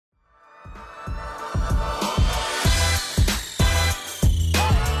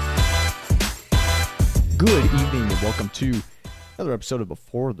Good evening and welcome to another episode of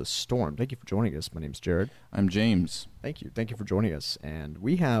Before the Storm. Thank you for joining us. My name's Jared. I'm James. Thank you. Thank you for joining us. And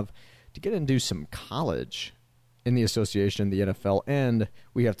we have to get into some college in the association, the NFL, and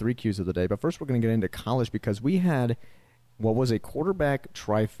we have three Qs of the day. But first we're going to get into college because we had what was a quarterback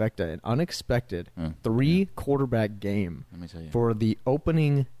trifecta, an unexpected three-quarterback game for the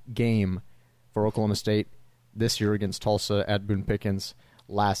opening game for Oklahoma State this year against Tulsa at Boone Pickens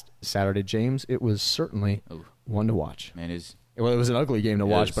last Saturday. James, it was certainly one to watch. Man, it was an ugly game to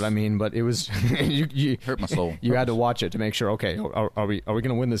watch, but it was you hurt my soul. You had to watch it to make sure. Okay, are we going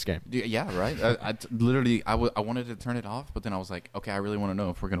to win this game? Yeah, right. I wanted to turn it off, but then I was like, okay, I really want to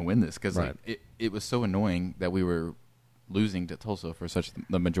know if we're going to win this because it was so annoying that we were losing to Tulsa for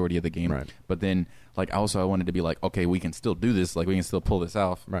the majority of the game. Right. But then I wanted to be like, okay, we can still do this. Like we can still pull this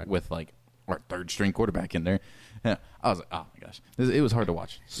off with our third string quarterback in there. Yeah, I was like, oh my gosh, it was hard to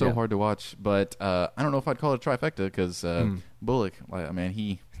watch, hard to watch. But I don't know if I'd call it a trifecta because Bullock,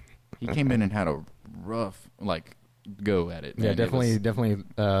 he came in and had a rough go at it. Yeah, definitely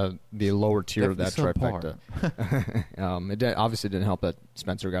the lower tier of that trifecta. It obviously didn't help that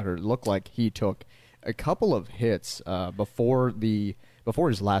Spencer got hurt. It looked like he took a couple of hits before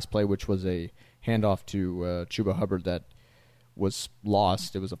his last play, which was a handoff to Chuba Hubbard that was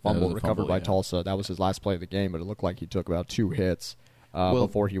lost. It was a fumble recovered by Tulsa. That was his last play of the game, but it looked like he took about two hits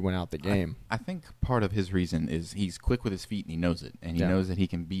before he went out the game. I think part of his reason is he's quick with his feet and he knows it, and he knows that he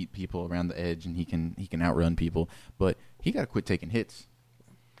can beat people around the edge and he can outrun people, but he got to quit taking hits.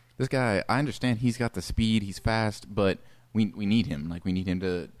 This guy, I understand he's got the speed, he's fast, but we need him. We need him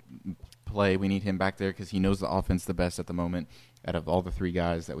to play. We need him back there because he knows the offense the best at the moment out of all the three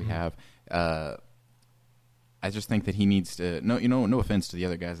guys that we have. I just think that he needs to. No offense to the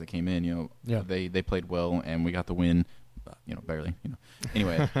other guys that came in. They played well and we got the win. Barely.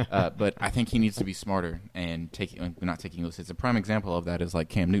 Anyway, but I think he needs to be smarter and not taking those hits. A prime example of that is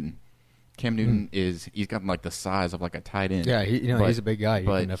Cam Newton. Cam Newton he's got the size of a tight end. Yeah, he's a big guy.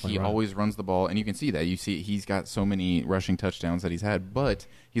 But he always runs the ball, and you can see that. You see he's got so many rushing touchdowns that he's had, but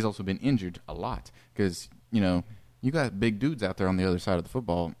he's also been injured a lot because you got big dudes out there on the other side of the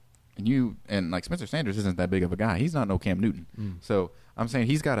football. And Spencer Sanders isn't that big of a guy. He's not no Cam Newton. So I'm saying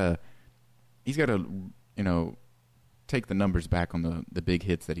he's got to take the numbers back on the big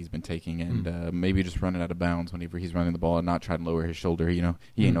hits that he's been taking and maybe just run it out of bounds whenever he's running the ball and not try to lower his shoulder. He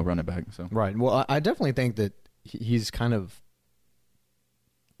ain't no running back. So right. Well, I definitely think that he's kind of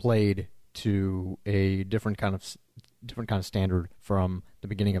played to a different kind of standard from the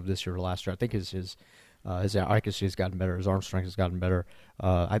beginning of this year to last year. I think his accuracy has gotten better. His arm strength has gotten better.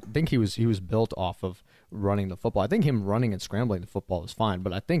 I think he was built off of running the football. I think him running and scrambling the football is fine,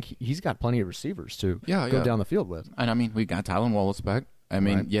 but I think he's got plenty of receivers to go down the field with. And we got Tylan Wallace back.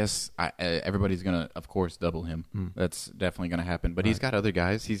 Yes, everybody's going to, of course, double him. That's definitely going to happen. But he's got other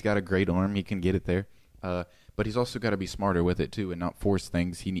guys. He's got a great arm. He can get it there. But he's also got to be smarter with it, too, and not force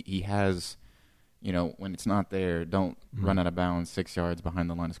things. He has, when it's not there, don't run out of bounds 6 yards behind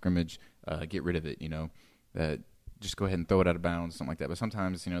the line of scrimmage. Get rid of it, just go ahead and throw it out of bounds, something like that. But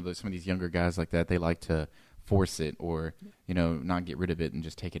sometimes, some of these younger guys like that, they like to force it or, not get rid of it and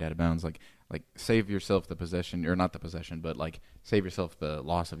just take it out of bounds. Like save yourself the possession, or not the possession, but save yourself the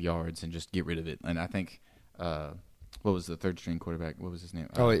loss of yards and just get rid of it. And I think, what was the third string quarterback? What was his name?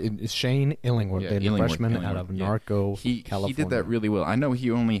 It's Shane Illingworth, the freshman out of Narco, California. He did that really well. I know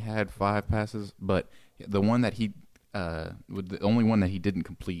he only had 5 passes, but the one that the only one that he didn't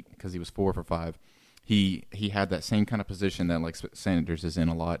complete because he was 4 for 5. He had that same kind of position that Sanders is in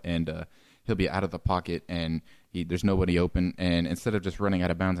a lot, and he'll be out of the pocket and there's nobody open, and instead of just running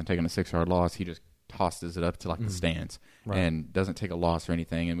out of bounds and taking a 6-yard loss, he just tosses it up to the stands and doesn't take a loss or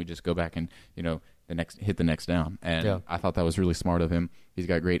anything, and we just go back and hit the next down. And I thought that was really smart of him. He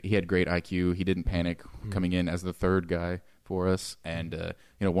had great IQ. He didn't panic coming in as the third guy for us, and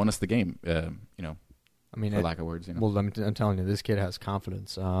won us the game. For lack of words, Well, I'm telling you, this kid has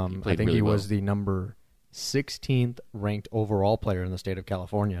confidence. I think he was the number 16th ranked overall player in the state of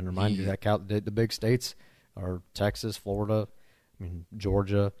California. And remind you that the big states are Texas, Florida,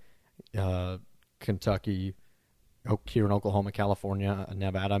 Georgia, Kentucky, here in Oklahoma, California,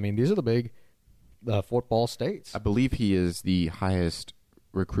 Nevada. These are the big football states. I believe he is the highest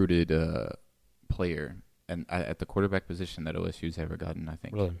recruited player and at the quarterback position that OSU's ever gotten, I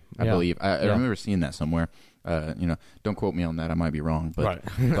think. Really? I believe. I remember seeing that somewhere. Don't quote me on that. I might be wrong, but right.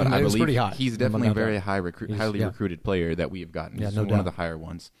 but I believe pretty high. he's definitely a very highly recruited player that we have gotten. He's one of the higher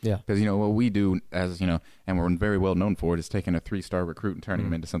ones. Yeah, because what we do and we're very well known for it, is taking a 3-star recruit and turning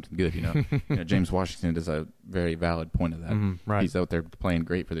him into something good. James Washington is a very valid point of that. Right. He's out there playing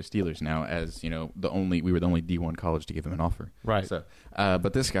great for the Steelers now, as we were the only D1 college to give him an offer. Right. So,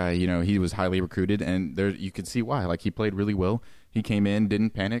 but this guy, he was highly recruited, and there you could see why. Like, he played really well. He came in, didn't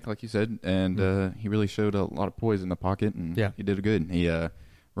panic, like you said, and he really showed a lot of poise in the pocket, and he did good. He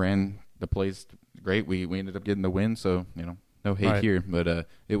ran the plays great. We ended up getting the win, so no hate here, but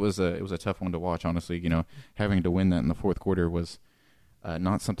it was a tough one to watch, honestly. Having to win that in the fourth quarter was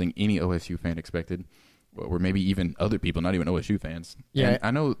not something any OSU fan expected, or maybe even other people, not even OSU fans. Yeah, and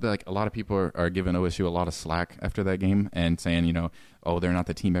I know that, a lot of people are giving OSU a lot of slack after that game and saying, they're not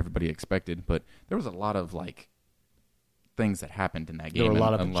the team everybody expected, but there was a lot of things that happened in that game. There were a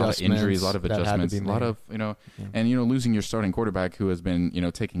lot of injuries, a lot of adjustments, a lot of and losing your starting quarterback who has been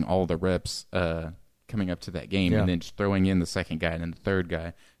taking all the reps coming up to that game, and then just throwing in the second guy and then the third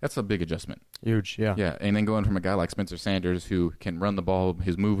guy. That's a big adjustment. Huge, yeah. Yeah, and then going from a guy like Spencer Sanders, who can run the ball,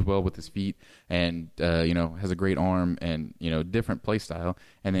 who's moved well with his feet, and has a great arm and different play style,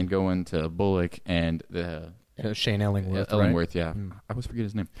 and then going to Bullock and the Shane Ellingworth. Ellingworth, right? Yeah. I always forget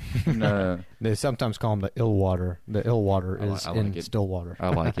his name. And, they sometimes call him the Illwater. The Illwater is in Stillwater. I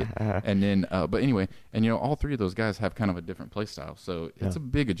like it. And then, but anyway, and all three of those guys have kind of a different play style, so it's a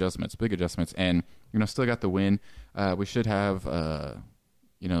big adjustments, and still got the win. We should have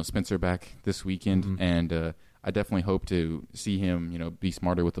Spencer back this weekend, and I definitely hope to see him be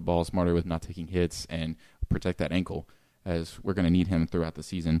smarter with the ball, smarter with not taking hits, and protect that ankle, as we're going to need him throughout the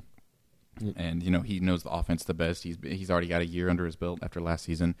season. And he knows the offense the best. He's already got a year under his belt after last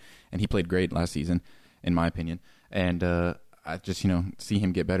season, and he played great last season, in my opinion. And I just see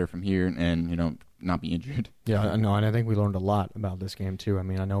him get better from here, and not be injured. Yeah, no, and I think we learned a lot about this game too. I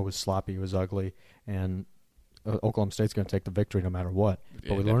mean, I know it was sloppy, it was ugly, and Oklahoma State's going to take the victory no matter what.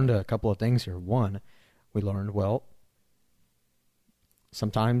 But we learned a couple of things here. One, we learned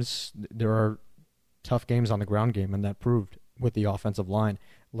sometimes there are tough games on the ground game, and that proved with the offensive line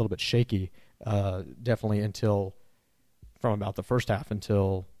a little bit shaky, definitely until from about the first half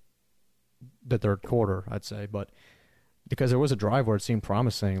until the third quarter, I'd say. But because there was a drive where it seemed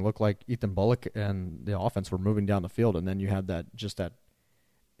promising, it looked like Ethan Bullock and the offense were moving down the field, and then you had that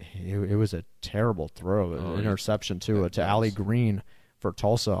it was a terrible throw, an interception to Allie Green for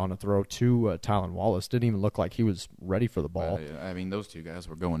Tulsa on a throw to Tylan Wallace. Didn't even look like he was ready for the ball. I mean, those two guys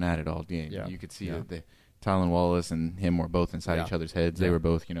were going at it all game. Yeah. You could see that Tylan Wallace and him were both inside each other's heads. They were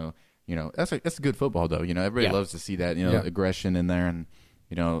both, that's good football though. Everybody loves to see that, aggression in there, and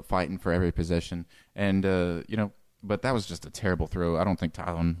fighting for every possession. And but that was just a terrible throw. I don't think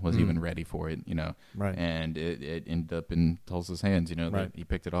Tylan was even ready for it, Right. And it ended up in Tulsa's hands. Right. He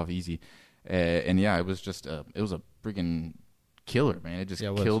picked it off easy. And it was just it was a freaking killer, man. It just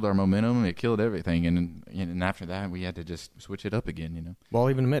killed our momentum. It killed everything, and after that, we had to just switch it up again. Well,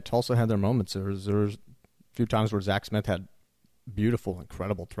 even admit Tulsa had their moments. There was a few times where Zach Smith had beautiful,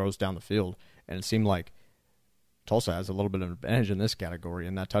 incredible throws down the field, and it seemed like Tulsa has a little bit of an advantage in this category.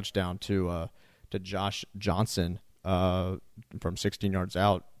 And that touchdown to Josh Johnson from 16 yards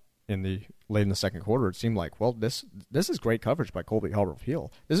out late in the second quarter, it seemed like, this is great coverage by Colby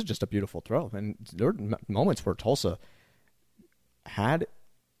Harville. This is just a beautiful throw, and there were moments where Tulsa had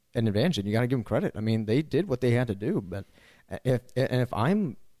an advantage, and you got to give them credit. I mean, they did what they had to do. But if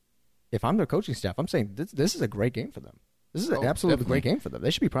I'm their coaching staff, I'm saying this is a great game for them. This is an absolutely great game for them.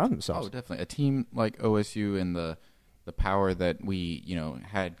 They should be proud of themselves. Oh, definitely. A team like OSU and the power that we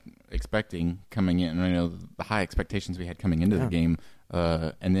had expecting coming in, the high expectations we had coming into the game,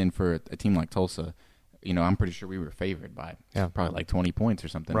 and then for a team like Tulsa, I'm pretty sure we were favored by probably like 20 points or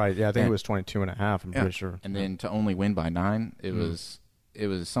something. Right. Yeah, I think it was 22.5. I'm pretty sure. And then to only win by 9, it was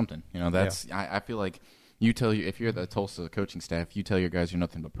something. That's I feel like if you're the Tulsa coaching staff, you tell your guys you're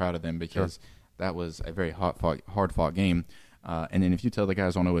nothing but proud of them, because that was a very hard fought game. And then if you tell the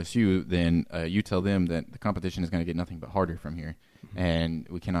guys on OSU, then you tell them that the competition is going to get nothing but harder from here, and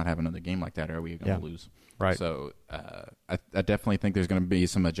we cannot have another game like that, or we're going to lose. Right. So I definitely think there's going to be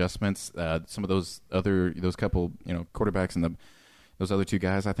some adjustments. Some of those couple quarterbacks and those other two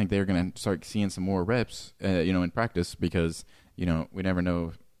guys, I think they're going to start seeing some more reps in practice, because we never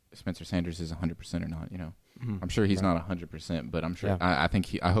know if Spencer Sanders is 100% or not. I'm sure he's not 100%, but I'm sure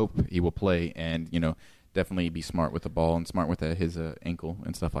I hope he will play, and definitely be smart with the ball and smart with his ankle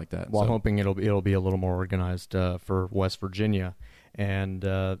and stuff like that. Well, I'm hoping it'll be a little more organized for West Virginia, and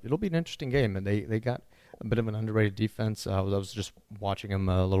it'll be an interesting game. And they got a bit of an underrated defense. I was just watching them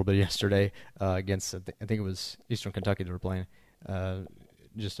a little bit yesterday against, I think it was Eastern Kentucky they were playing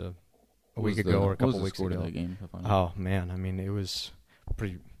just a week ago or a couple weeks ago. That game, oh, man. I mean, it was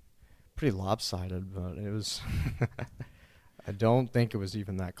pretty lopsided, but it was – I don't think it was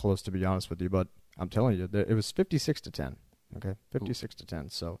even that close, to be honest with you. But I'm telling you, it was 56-10. Okay,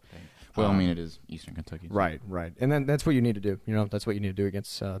 56-10. So, well, I mean, it is Eastern Kentucky. So. Right. And then that's what you need to do. That's what you need to do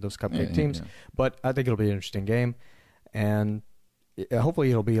against those cupcake teams. Yeah. But I think it'll be an interesting game, and hopefully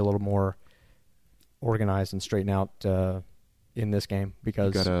it'll be a little more organized and straightened out in this game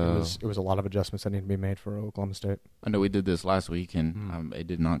because it was a lot of adjustments that need to be made for Oklahoma State. I know we did this last week, and it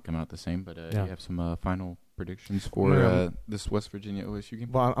did not come out the same. But you have some final predictions for this West Virginia OSU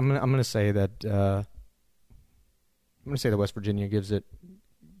game? Well, I'm gonna say that. I'm going to say that West Virginia gives it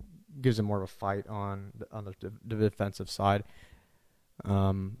more of a fight on the defensive side.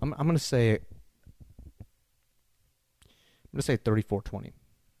 I'm going to say 34-20.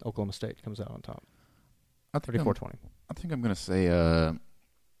 Oklahoma State comes out on top. 34-20. I think I'm going to say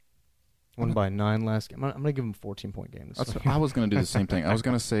won by 9 last game. I'm going to give them a 14-point game. I was going to do the same thing. I was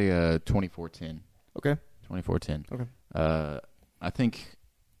going to say 24-10. Okay. 24-10. Okay. I think.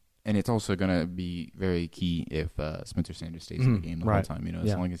 And it's also going to be very key if Spencer Sanders stays in the game the whole time,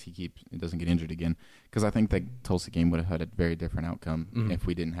 as long as it doesn't get injured again. Because I think that Tulsa game would have had a very different outcome if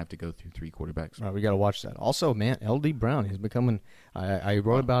we didn't have to go through 3 quarterbacks. Right, we got to watch that. Also, man, L.D. Brown, he's becoming. I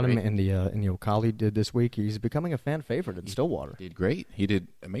wrote about him in the Ocali did this week. He's becoming a fan favorite in Stillwater. He did great. He did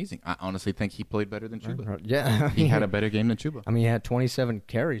amazing. I honestly think he played better than Chuba. Right. Yeah, he had a better game than Chuba. I mean, he had 27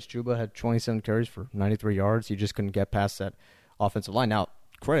 carries. Chuba had 27 carries for 93 yards. He just couldn't get past that offensive line. Now,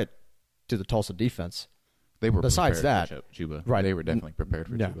 credit to the Tulsa defense. They were besides that, for Chuba. Right. They were definitely prepared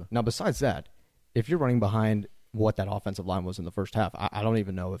for Chuba. Now, besides that, if you're running behind what that offensive line was in the first half, I don't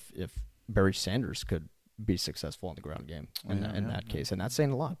even know if Barry Sanders could be successful in the ground game in that case. And that's saying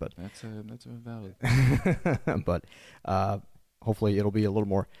a lot, but that's a valid. But hopefully it'll be a little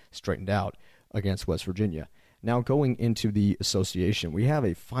more straightened out against West Virginia. Now, going into the association, we have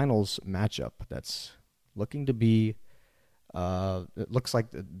a finals matchup that's looking to be it looks like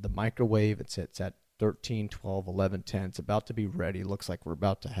the microwave, it's at 13, 12, 11, 10. It's about to be ready. Looks like we're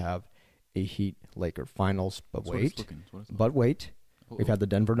about to have a Heat Laker finals. But wait. We've had the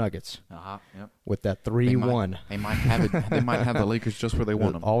Denver Nuggets with that 3-1. They might have it. They might have the Lakers just where they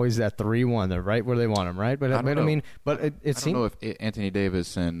want them. Always that 3-1. They're right where they want them, right? But I mean, but it seems. I don't know if Anthony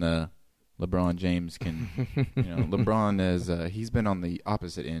Davis and LeBron James can. LeBron he's been on the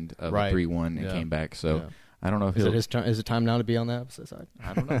opposite end of a 3-1 and came back. So. Yeah. I don't know if is it time now to be on the opposite side?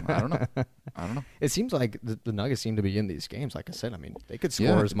 I don't know. It seems like the Nuggets seem to be in these games. Like I said, I mean, they could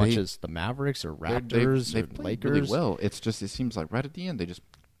score as much as the Mavericks or Raptors or Lakers. Really well. It seems like right at the end they just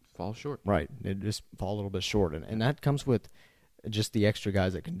fall short. Right, they just fall a little bit short, and that comes with just the extra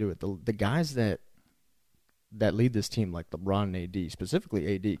guys that can do it. The guys that lead this team, like LeBron and AD,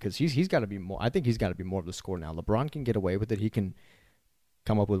 specifically AD, because he's got to be more. I think he's got to be more of the scorer now. LeBron can get away with it. He can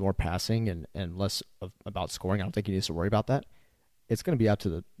come up with more passing and less about scoring. I don't think he needs to worry about that. It's going to be up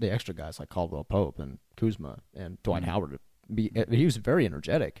to the extra guys like Caldwell Pope and Kuzma and Dwight Howard. He was very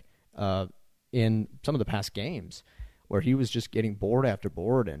energetic in some of the past games where he was just getting board after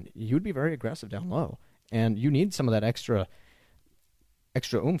board, and he would be very aggressive down low. And you need some of that extra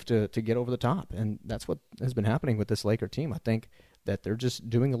oomph to get over the top, and that's what has been happening with this Laker team. I think that they're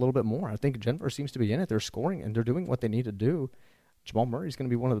just doing a little bit more. I think Denver seems to be in it. They're scoring, and they're doing what they need to do. Jamal Murray is going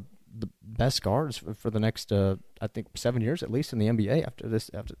to be one of the best guards for the next, I think, 7 years at least in the NBA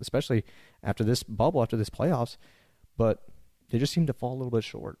especially after this bubble, after this playoffs. But they just seem to fall a little bit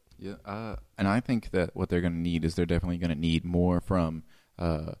short. Yeah, and I think that what they're going to need is they're definitely going to need more from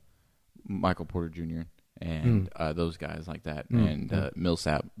Michael Porter Jr. and those guys like that, and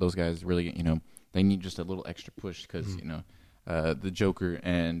Millsap. Those guys really, they need just a little extra push because the Joker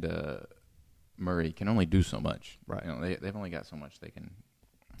and Murray can only do so much. Right. They've only got so much they can.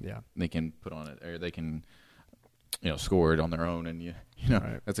 Yeah. They can put on it, or they can, score it on their own, and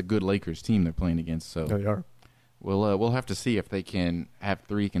right. That's a good Lakers team they're playing against. So they are. We'll have to see if they can have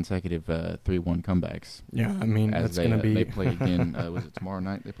 3 consecutive 3-1 comebacks. Yeah, I mean that's going to be. They play again. Was it tomorrow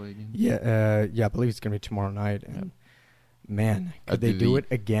night? They play again. Yeah, I believe it's going to be tomorrow night. And man, could they do it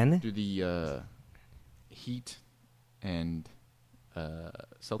again? Do the Heat and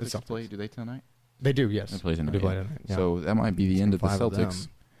Celtics play? Do they tonight? They do, yes. They play tonight. Yeah. So that might be the end of the Celtics.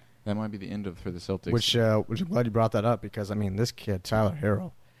 That might be the end for the Celtics. Which I'm glad you brought that up because, I mean, this kid, Tyler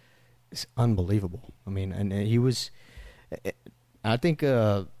Herro, is unbelievable. I mean, and he was – I think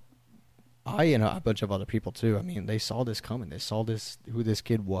I and a bunch of other people too, I mean, they saw this coming. They saw who this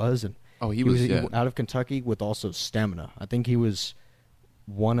kid was, and he was out of Kentucky with also stamina. I think he was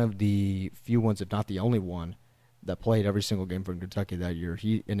one of the few ones, if not the only one, that played every single game for Kentucky that year.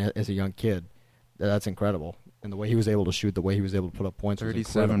 As a young kid, that's incredible. And the way he was able to shoot, the way he was able to put up points,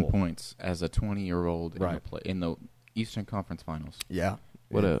 37 points as a 20-year-old in the Eastern Conference Finals. Yeah,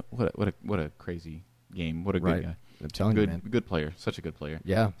 what a crazy game. What a good guy. I'm telling you, man. Good player. Such a good player.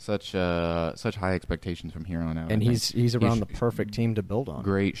 Yeah. Such high expectations from here on out. And he's around the perfect team to build on.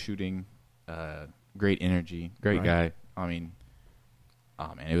 Great shooting, great energy, great guy. I mean,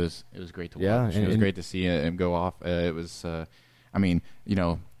 oh man, it was great to watch. It was great to see him go off. It was,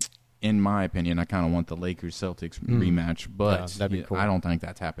 in my opinion, I kind of want the Lakers-Celtics rematch, but that'd be cool. I don't think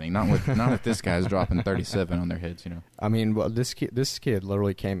that's happening. Not if this guy's dropping 37 on their heads. I mean, well, this kid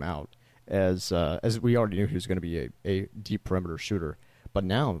literally came out as we already knew he was going to be a deep perimeter shooter, but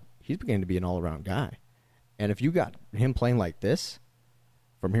now he's beginning to be an all-around guy. And if you got him playing like this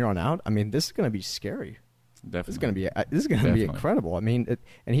from here on out, I mean, this is going to be scary. Definitely. This is going to be incredible. I mean,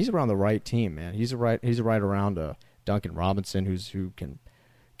 and he's around the right team, man. He's right around Duncan Robinson, who can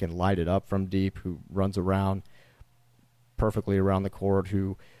light it up from deep, who runs around perfectly around the court,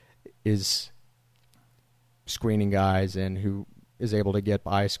 who is screening guys and who is able to get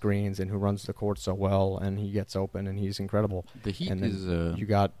by screens and who runs the court so well, and he gets open and he's incredible. The Heat and is you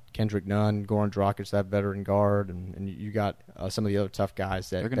got Kendrick Nunn, Goran Dragic, that veteran guard, and you got some of the other tough guys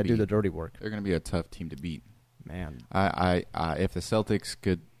that do the dirty work. They're going to be a tough team to beat. Man, I if the Celtics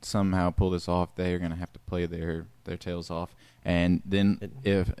could somehow pull this off, they are going to have to play their tails off. And then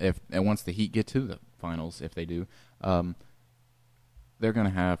and once the Heat get to the finals, if they do, they're going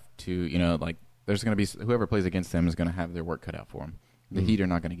to have to, there's going to be whoever plays against them is going to have their work cut out for them. The Heat are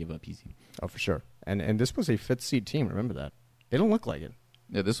not going to give up easy. Oh, for sure. And this was a fifth seed team. Remember that. They don't look like it.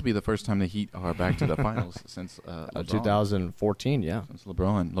 Yeah, this will be the first time the Heat are back to the finals since 2014. Yeah, since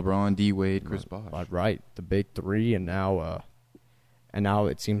LeBron, D Wade, Chris Bosh. Right, the big three, and now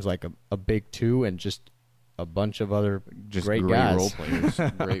it seems like a big two, and just a bunch of other great guys. Role players.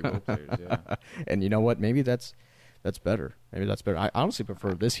 Great role players. Yeah. And you know what? Maybe that's better. Maybe that's better. I honestly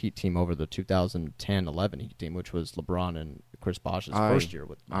prefer this Heat team over the 2010-11 Heat team, which was LeBron and Chris Bosh's first year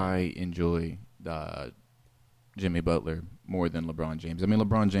with. I enjoy Jimmy Butler more than LeBron James. I mean,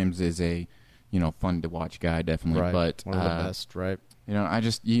 LeBron James is a, fun to watch guy, definitely. Right. But one of the best, right? I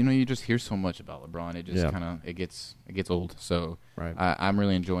just, you just hear so much about LeBron. It just kind of it gets old. So right. I'm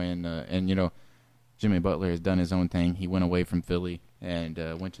really enjoying. And Jimmy Butler has done his own thing. He went away from Philly and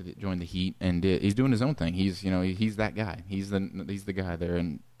went to join the Heat, and he's doing his own thing. He's he's that guy. He's the guy there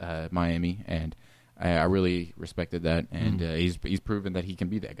in Miami, and I really respected that, and he's proven that he can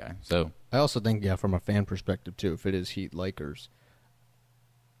be that guy. So I also think, from a fan perspective too, if it is Heat Lakers,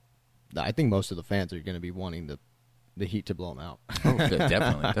 I think most of the fans are going to be wanting the Heat to blow them out. Oh,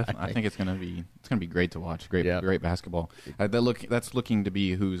 definitely. I think it's going to be great to watch. Great basketball. That's looking to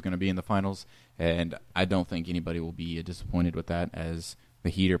be who's going to be in the finals, and I don't think anybody will be disappointed with that, as the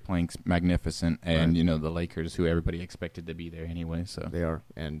Heat are playing magnificent, and the Lakers, who everybody expected to be there anyway. So they are,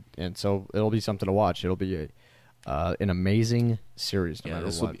 and so it'll be something to watch. It'll be an amazing series. No matter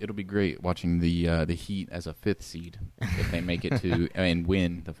what. It'll be great watching the Heat as a fifth seed if they make it to and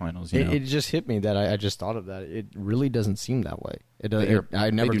win the finals. It just hit me that I just thought of that. It really doesn't seem that way. I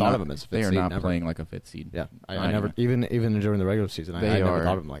never thought of them as a fifth seed. They are not playing like a fifth seed. Yeah, I never even during the regular season. I never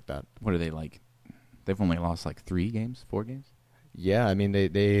thought of them like that. What are they like? They've only lost like 4 games. Yeah, I mean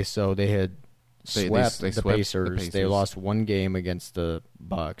they had swept the Pacers. They lost one game against the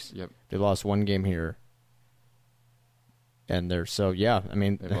Bucks. Yep. They lost one game here. And they're I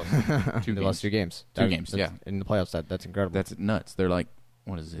mean, they lost 2 games. Lost 2 games. 2 games, in the playoffs. That's incredible. That's nuts. They're like,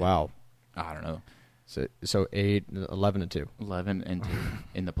 what is it? Wow. I don't know. So 11-2. 11-2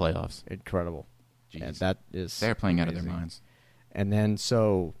 in the playoffs. Incredible. Jeez. And that is they're playing amazing. out of their minds. And then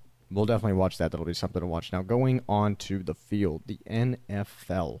we'll definitely watch that. That'll be something to watch. Now, going on to the field, the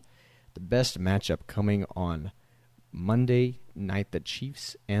NFL, the best matchup coming on Monday night, the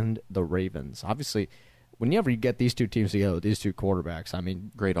Chiefs and the Ravens. Obviously, whenever you get these two teams together, these two quarterbacks, I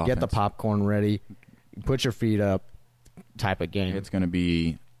mean, great offense. Get the popcorn ready, put your feet up type of game. It's going to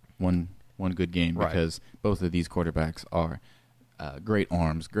be one good game because both of these quarterbacks are great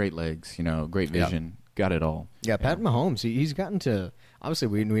arms, great legs, great vision. Got it all. Yeah, Pat Mahomes, he's gotten to – obviously,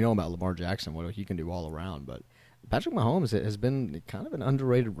 we know about Lamar Jackson, what he can do all around, but Patrick Mahomes has been kind of an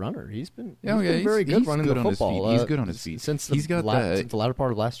underrated runner. He's been very good running the football. He's good on his feet. Since the latter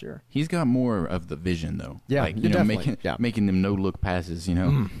part of last year. He's got more of the vision, though. Yeah, making them no-look passes,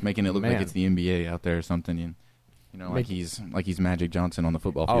 making it look like it's the NBA out there or something, like he's Magic Johnson on the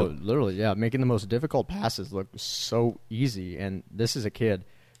football field. Oh, literally, yeah, making the most difficult passes look so easy, and this is a kid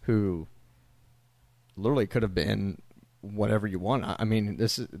who – literally could have been whatever you want. I mean,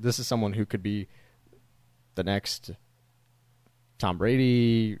 this is someone who could be the next Tom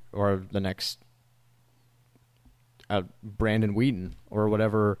Brady or the next Brandon Whedon or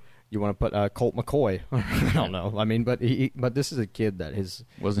whatever you want to put, Colt McCoy. I don't know. I mean, but this is a kid that is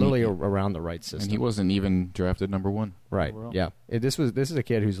literally around the right system. And he wasn't even drafted number 1. Right. Overall. Yeah. This is a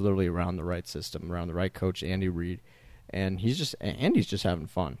kid who's literally around the right system, around the right coach, Andy Reid, and Andy's just having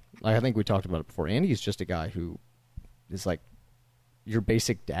fun. Like I think we talked about it before. Andy's just a guy who is like your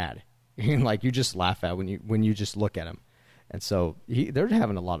basic dad. Like you just laugh at when you just look at him, and so they're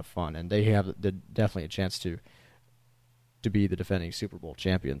having a lot of fun, and they have definitely a chance to be the defending Super Bowl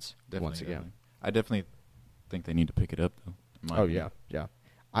champions once again. Definitely. I definitely think they need to pick it up, though. Oh, yeah.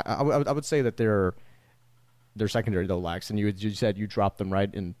 I would say that their secondary, though, lacks. And you said you dropped them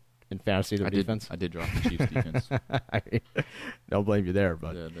right in fantasy defense? I did drop the Chiefs' defense. I don't blame you there.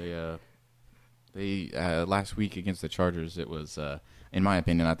 But yeah, they last week against the Chargers, it was, in my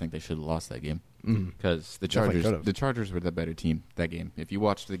opinion, I think they should have lost that game. Because the Chargers were the better team that game. If you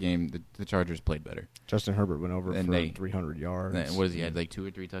watched the game, the Chargers played better. Justin Herbert went over for 300 yards. What does he had? Like 2 or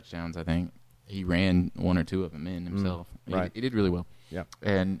 3 touchdowns, I think. He ran 1 or 2 of them in himself. Right. He did really well. Yeah.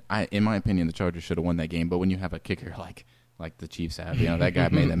 And in my opinion, the Chargers should have won that game. But when you have a kicker like the Chiefs have, that guy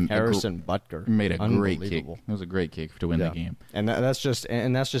made them. Harrison Butker made a great kick. It was a great kick to win that game. And that's just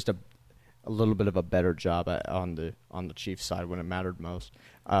a little bit of a better job on the Chiefs side when it mattered most.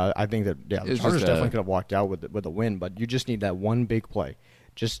 I think that the Chargers definitely could have walked out with a win, but you just need that one big play,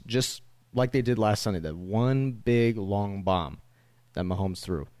 just like they did last Sunday, that one big long bomb that Mahomes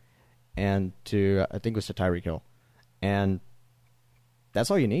threw, and I think it was to Tyreek Hill, and that's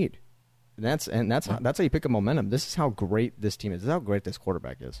all you need. That's how you pick up momentum. This is how great this team is. This is how great this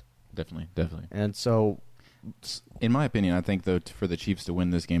quarterback is. Definitely. And so, in my opinion, I think, though, for the Chiefs to win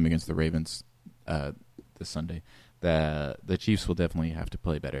this game against the Ravens this Sunday, the Chiefs will definitely have to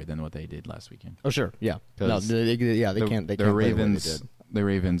play better than what they did last weekend. Oh, sure. Yeah. No, they can't. They the can't Ravens, play what they did. The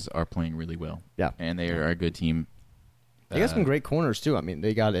Ravens are playing really well. Yeah. And they are a good team. They got some great corners, too. I mean,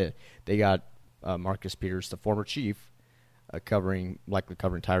 they got Marcus Peters, the former Chief, likely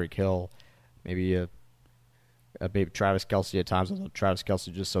covering Tyreek Hill, maybe Travis Kelce at times, although Travis Kelce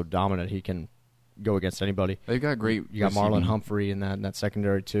is just so dominant he can go against anybody. They've got great. You got Marlon Humphrey in that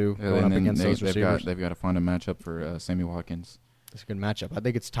secondary too, going up against those receivers. They've got to find a matchup for Sammy Watkins. It's a good matchup. I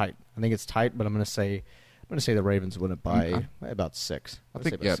think it's tight, but I'm going to say the Ravens win it by about 6. I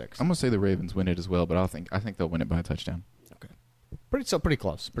think 6. I'm going to say the Ravens win it as well, but I think they'll win it by a touchdown. Okay. Pretty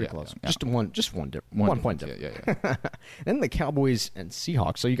close. Close. Yeah. Just one point difference. Yeah. Then the Cowboys and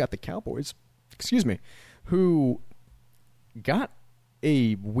Seahawks. So you got the Cowboys, who got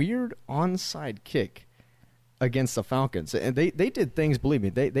a weird onside kick against the Falcons. And they did things, believe me,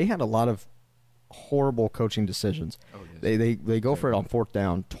 they had a lot of horrible coaching decisions. Oh, yes. They go for it on 4th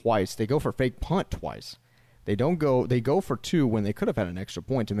down twice. They go for fake punt twice. They go for 2 when they could have had an extra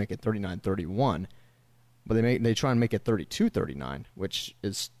point to make it 39-31. But they try and make it 32-39, which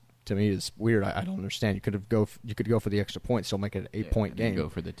is, to me, is weird. I don't understand. You could go for the extra point, still make it an 8-point game. Go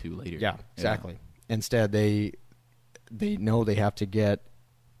for the 2 later. Yeah, exactly. Yeah. Instead, they know they have to get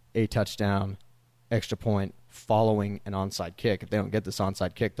a touchdown, extra point, following an onside kick. If they don't get this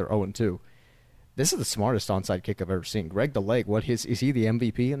onside kick, they're 0-2. This is the smartest onside kick I've ever seen. Greg the Leg, is he the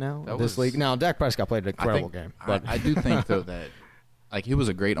MVP now of this league? Now, Dak Prescott played an incredible game. But I do think, though, that it was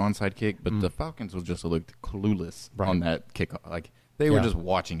a great onside kick, but the Falcons just looked clueless on that kickoff. They were just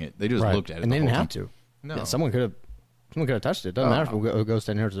watching it. They just looked at it. And they didn't have to. No. Yeah, someone could have touched it. It doesn't matter who goes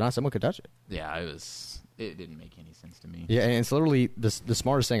 10 yards or not. Someone could touch it. Yeah, it didn't make any sense to me. Yeah, and it's literally the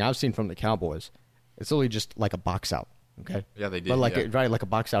smartest thing I've seen from the Cowboys. It's literally just like a box out. Okay. Yeah, they did. But like a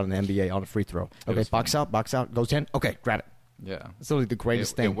box out in the NBA on a free throw. Okay, box out, goes 10. Okay, grab it. Yeah. It's literally the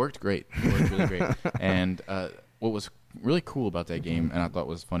greatest thing. It worked great. It worked really great. And what was really cool about that game, and I thought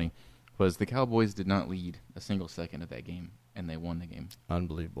was funny, was the Cowboys did not lead a single second of that game, and they won the game.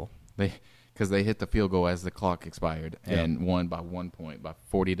 Unbelievable. Because they hit the field goal as the clock expired and won by 1 point, by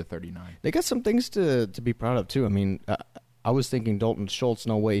 40-39. They got some things to be proud of, too. I mean, I was thinking Dalton Schultz,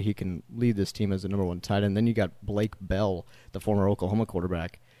 no way he can lead this team as the number 1 tight end. Then you got Blake Bell, the former Oklahoma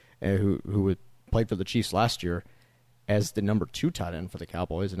quarterback, who played for the Chiefs last year, as the number 2 tight end for the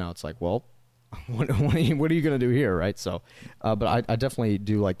Cowboys. And now it's like, well, what are you going to do here, right? So, but I definitely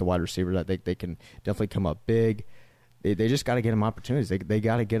do like the wide receivers. I think they can definitely come up big. They just got to get them opportunities. They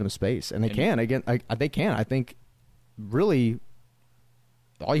got to get them space, and they can. Again, they can. I think really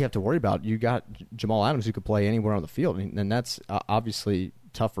all you have to worry about, you got Jamal Adams who could play anywhere on the field, and that's obviously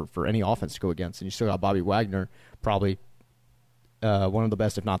tougher for any offense to go against. And you still got Bobby Wagner, probably one of the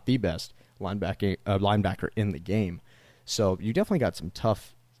best, if not the best, linebacker in the game. So you definitely got some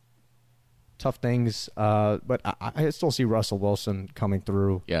tough things. But I still see Russell Wilson coming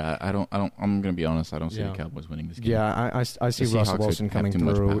through. Yeah, I'm gonna be honest. I don't see the Cowboys winning this game. Yeah, I see Russell Wilson coming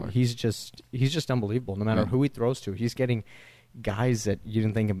through. He's just unbelievable. No matter who he throws to, he's getting guys that you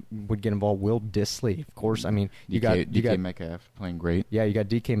didn't think would get involved. Will Dissly, of course. I mean, you got Metcalf playing great. Yeah, you got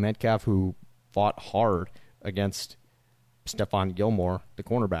DK Metcalf, who fought hard against Stephon Gilmore, the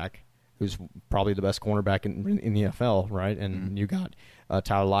cornerback, who's probably the best cornerback in the NFL, right? And you got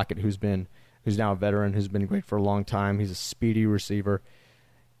Tyler Lockett, who's now a veteran, who's been great for a long time. He's a speedy receiver.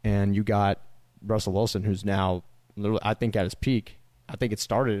 And you got Russell Wilson, who's now, literally, I think, at his peak. I think it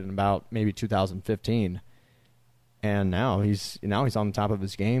started in about maybe 2015. And now he's on the top of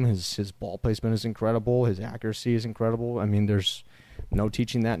his game. His ball placement is incredible. His accuracy is incredible. I mean, there's no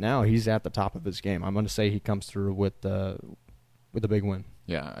teaching that now. He's at the top of his game. I'm going to say he comes through with a big win.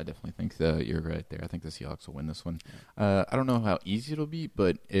 Yeah, I definitely think you're right there. I think the Seahawks will win this one. I don't know how easy it'll be,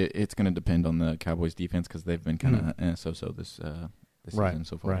 but it's going to depend on the Cowboys' defense because they've been kind of so-so this season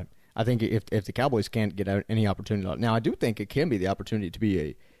so far. Right. I think if the Cowboys can't get out any opportunity, now I do think it can be the opportunity to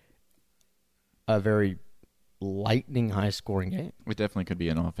be a very lightning high-scoring game. It definitely could be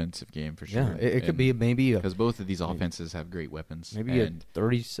an offensive game for sure. Yeah, it could be maybe because both of these offenses have great weapons. Maybe a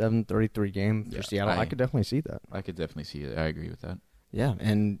 37-33 game for Seattle. I could definitely see that. I could definitely see it. I agree with that. Yeah,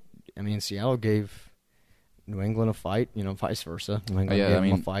 and I mean, Seattle gave New England a fight, vice versa. New England gave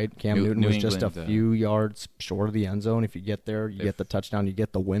them a fight. Cam Newton was just a few yards short of the end zone. If you get there, you get the touchdown, you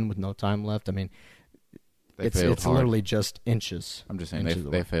get the win with no time left. I mean, it's literally just inches. I'm just saying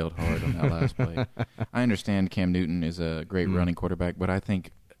they failed hard on that last play. I understand Cam Newton is a great running quarterback, but I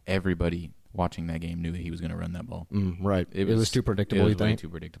think everybody watching that game knew that he was going to run that ball. Right. It was too predictable. It was way too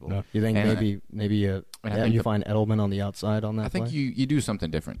predictable. No. You think maybe you find Edelman on the outside on that? I think you do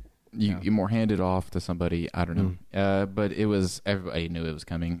something different. You more hand it off to somebody. I don't know. But everybody knew it was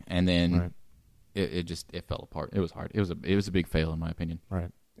coming, and then it fell apart. It was hard. It was a big fail in my opinion.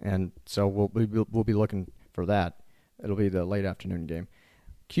 Right. And so we'll be looking for that. It'll be the late afternoon game.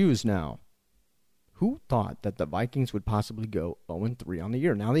 Q's now. Who thought that the Vikings would possibly go 0-3 on the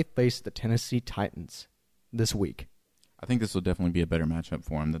year? Now they face the Tennessee Titans this week. I think this will definitely be a better matchup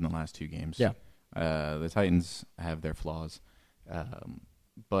for them than the last two games. Yeah. The Titans have their flaws,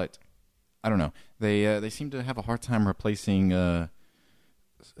 but I don't know. They seem to have a hard time replacing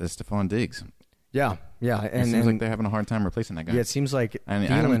Stephon Diggs. Yeah. And it seems like they're having a hard time replacing that guy. Yeah, it seems like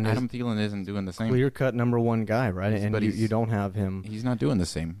Adam Thielen isn't doing the same. Clear-cut number one guy, right? And you don't have him. He's not doing the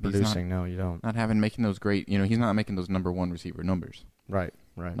same. Producing, no, you don't. Making those great. He's not making those number one receiver numbers. Right.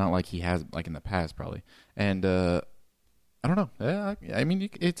 Not like he has, like in the past, probably. And I don't know. I mean,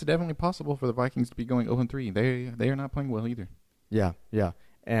 it's definitely possible for the Vikings to be going 0-3. They are not playing well either. Yeah.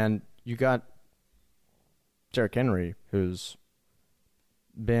 And you got Derrick Henry, who's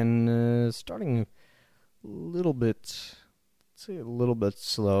been starting a little bit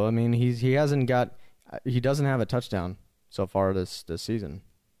slow. I mean, he doesn't have a touchdown so far this season,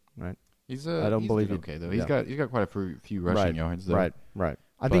 right? I don't believe okay though. He's got quite a few rushing yards though. Right.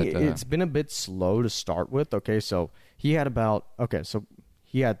 I think it's been a bit slow to start with. Okay, so he had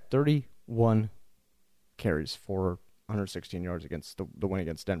 31 carries for 116 yards against the win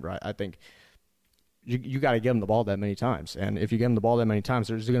against Denver. I think you got to give him the ball that many times. And if you give him the ball that many times,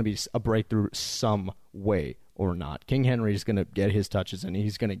 there's going to be a breakthrough some way or not. King Henry is going to get his touches, and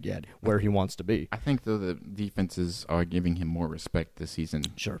he's going to get where he wants to be. I think, though, the defenses are giving him more respect this season,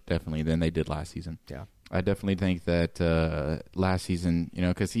 sure, definitely, than they did last season. Yeah. I definitely think that last season,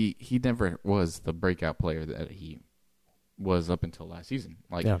 because he never was the breakout player that he was up until last season.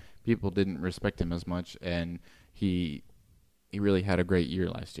 People didn't respect him as much, and he really had a great year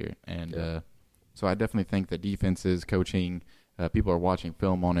last year. And so I definitely think that defenses, coaching, people are watching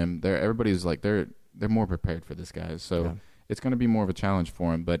film on him. Everybody's like they're more prepared for this guy. So it's going to be more of a challenge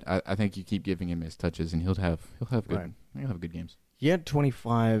for him. But I think you keep giving him his touches, and he'll have good games. He had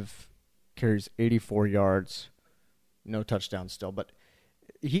 25 carries, 84 yards, no touchdowns still, but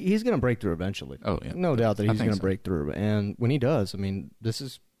he's going to break through eventually. Oh yeah, no doubt that he's going to break through. And when he does, I mean,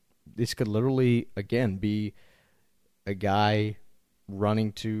 this could literally again be a guy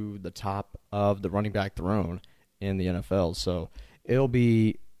running to the top of the running back throne in the NFL. So it'll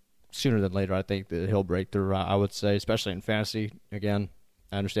be sooner than later, I think, that he'll break through, I would say, especially in fantasy. Again,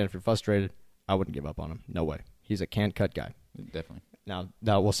 I understand if you're frustrated, I wouldn't give up on him. No way. He's a can't-cut guy. Definitely. Now,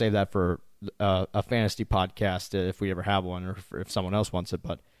 we'll save that for a fantasy podcast if we ever have one, or if someone else wants it,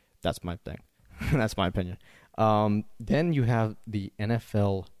 but that's my thing. That's my opinion. Then you have the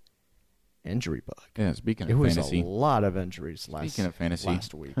NFL injury bug. Yeah, speaking It of was fantasy. a lot of injuries Speaking of fantasy.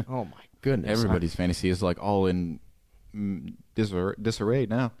 last week. Oh, my goodness. Everybody's fantasy is like all in disarray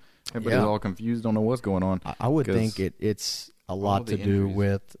now. Everybody's all confused, don't know what's going on. I would think it's a lot to do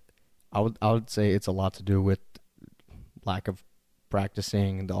with – I would say it's a lot to do with lack of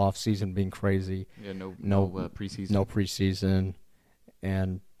practicing, the off season being crazy. Yeah, no preseason. No preseason.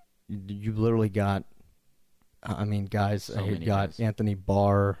 And you literally got – I mean, guys, you got Anthony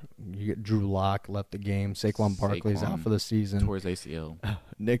Barr, you get Drew Lock left the game, Saquon Barkley's out for the season. Tore his ACL.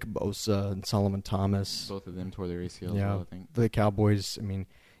 Nick Bosa and Solomon Thomas. Both of them tore their ACL Yeah, well, I think. the Cowboys, I mean,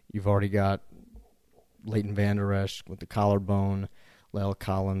 you've already got Leighton Vander Esch with the collarbone, La'el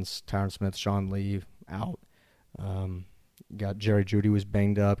Collins, Tyron Smith, Sean Lee out. You got Jerry Jeudy was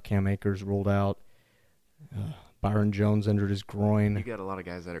banged up, Cam Akers ruled out. Byron Jones injured his groin. You got a lot of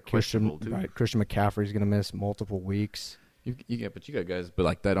guys that are questionable too. Right, Christian McCaffrey's going to miss multiple weeks. You got guys, but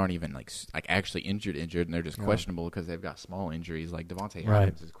like that aren't even like actually injured, and they're just questionable because they've got small injuries. Like Devontae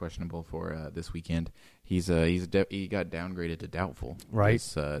Adams is questionable for this weekend. He got downgraded to doubtful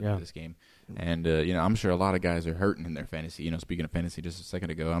this game, and I'm sure a lot of guys are hurting in their fantasy. Speaking of fantasy, just a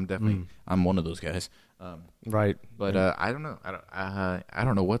second ago, I'm one of those guys. Right, but I don't know. I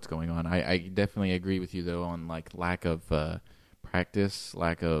don't know what's going on. I definitely agree with you though on like lack of practice,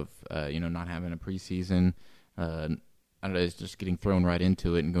 lack of not having a preseason. I don't know, it's just getting thrown right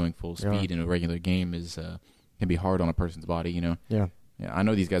into it and going full speed in a regular game can be hard on a person's body, Yeah. I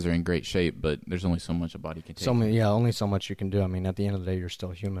know these guys are in great shape, but there's only so much a body can take. Only so much you can do. I mean, at the end of the day, you're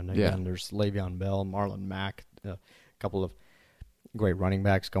still human. Again, Yeah. There's Le'Veon Bell, Marlon Mack, a couple of great running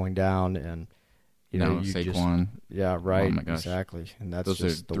backs going down, and Saquon. Right. Oh my gosh. Exactly. And that's those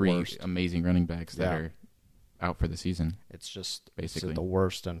just are the three worst. amazing running backs that are out for the season. It's just basically the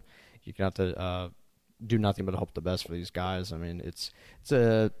worst, and you have to do nothing but hope the best for these guys. I mean,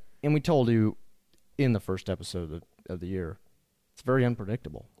 and we told you in the first episode of the year, it's very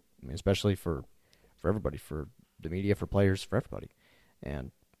unpredictable. I mean, especially for everybody, for the media, for players, for everybody. And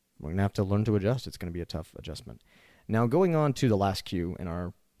we're going to have to learn to adjust. It's going to be a tough adjustment. Now, going on to the last cue in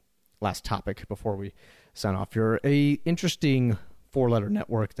our last topic before we sign off here, a interesting four-letter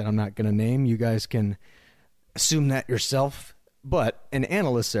network that I'm not going to name. You guys can assume that yourself. But an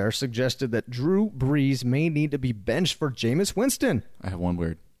analyst there suggested that Drew Brees may need to be benched for Jameis Winston. I have one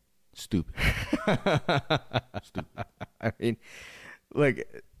word. Stupid. Stupid. I mean,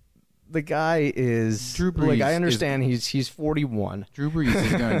 like, the guy is Drew Brees. Like, I understand he's 41. Drew Brees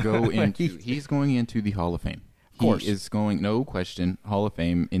is going to go into he's going into the Hall of Fame. Of course. He is going, no question, Hall of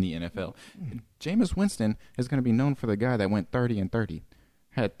Fame in the NFL. Jameis Winston is going to be known for the guy that went 30-30,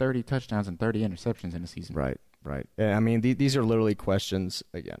 had 30 touchdowns and 30 interceptions in a season. Right. I mean, these are literally questions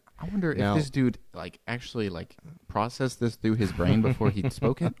again. I wonder if this dude actually processed this through his brain before he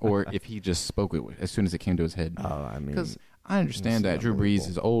spoke it, or if he just spoke it as soon as it came to his head. I mean, because I understand that Drew Brees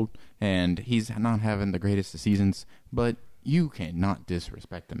is old and he's not having the greatest of seasons, but you cannot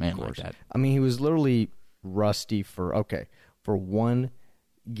disrespect a man like that. I mean, he was literally rusty for one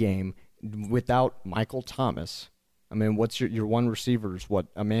game without Michael Thomas. I mean, what's your one receiver's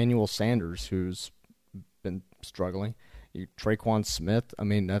Emmanuel Sanders, who's been struggling. Traquan Smith, I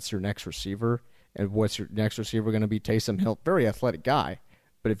mean, that's your next receiver. And what's your next receiver going to be? Taysom Hill, very athletic guy.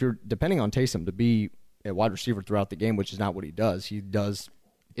 But if you're depending on Taysom to be a wide receiver throughout the game, which is not what he does,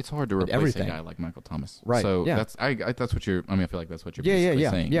 it's hard to replace everything. A guy like Michael Thomas. Right. So that's what you're, I feel like that's what you're basically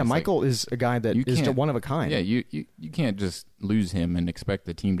saying. Yeah, it's Michael is a guy that is one of a kind. Yeah, you can't just lose him and expect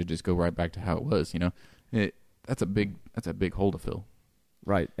the team to just go right back to how it was, That's a big hole to fill.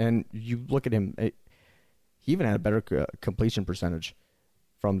 Right. And you look at him, he even had a better completion percentage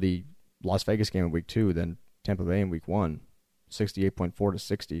from the Las Vegas game in week 2 than Tampa Bay in week 1. 68.4 to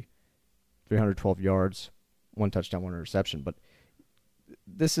 60, 312 yards, 1 touchdown, 1 interception. But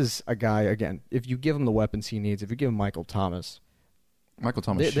this is a guy, again, if you give him the weapons he needs, if you give him Michael Thomas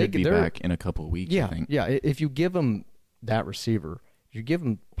should be back in a couple of weeks, I think. Yeah, if you give him that receiver, you give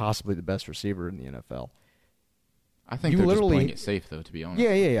him possibly the best receiver in the NFL. I think they're just playing it safe, though, to be honest.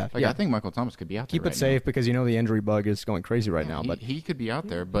 Yeah. I think Michael Thomas could be out there Keep it safe because the injury bug is going crazy right now. But he could be out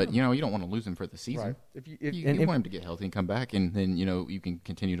there, but you don't want to lose him for the season. Right. You want him to get healthy and come back, and then you can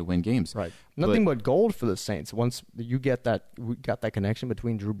continue to win games. Right. Nothing but gold for the Saints. Once we got that connection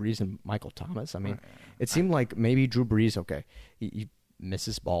between Drew Brees and Michael Thomas. I mean, it seemed like maybe Drew Brees, he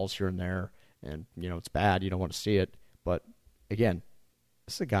misses balls here and there, and it's bad. You don't want to see it. But again,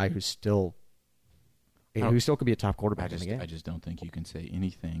 this is a guy who still could be a top quarterback in the game. I just don't think you can say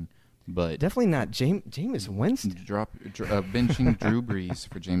anything But definitely not Jameis Winston. Benching Drew Brees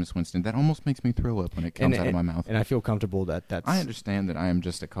for Jameis Winston. That almost makes me throw up when it comes out of my mouth. And I feel comfortable that's... I understand that I am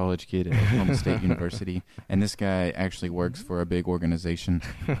just a college kid at Oklahoma State University, and this guy actually works for a big organization.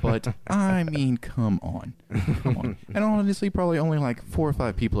 But, I mean, come on. Come on. And honestly, probably only like 4 or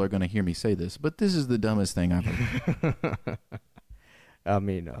 5 people are going to hear me say this, but this is the dumbest thing I've heard. I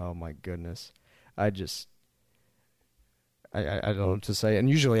mean, oh my goodness. I don't know what to say, and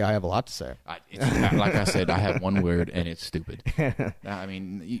usually I have a lot to say. Like I said, I have one word, and it's stupid. I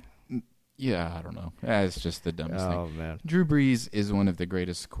mean, yeah, I don't know. It's just the dumbest thing. Oh, man. Drew Brees is one of the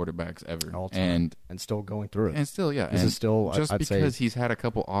greatest quarterbacks ever. All time. And still going through it. And still, yeah. This is still, just I'd because say he's had a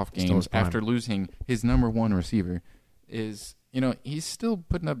couple off games after losing his number 1 receiver is, he's still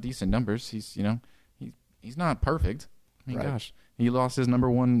putting up decent numbers. He's not perfect. I mean, gosh. He lost his number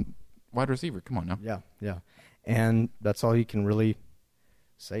 1 wide receiver. Come on now. Yeah. And that's all you can really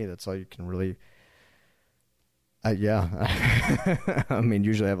say. That's all you can really... yeah. I mean,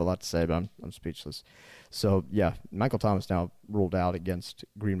 usually I have a lot to say, but I'm speechless. So, yeah, Michael Thomas now ruled out against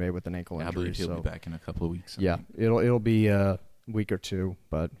Green Bay with an ankle injury. I believe he'll be back in a couple of weeks. Yeah, it'll be a week or 2,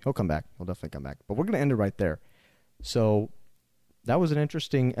 but he'll come back. He'll definitely come back. But we're going to end it right there. So that was an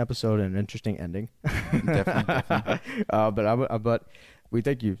interesting episode and an interesting ending. Definitely. But we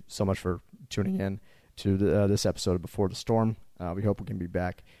thank you so much for tuning in to this episode of Before the Storm. We hope we can be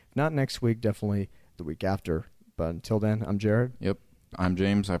back. If not next week, definitely the week after. But until then, I'm Jared. Yep. I'm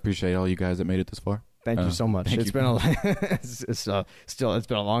James. I appreciate all you guys that made it this far. Thank you so much. It's been it's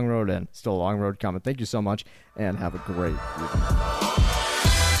been a long road and still a long road coming. Thank you so much, and have a great weekend.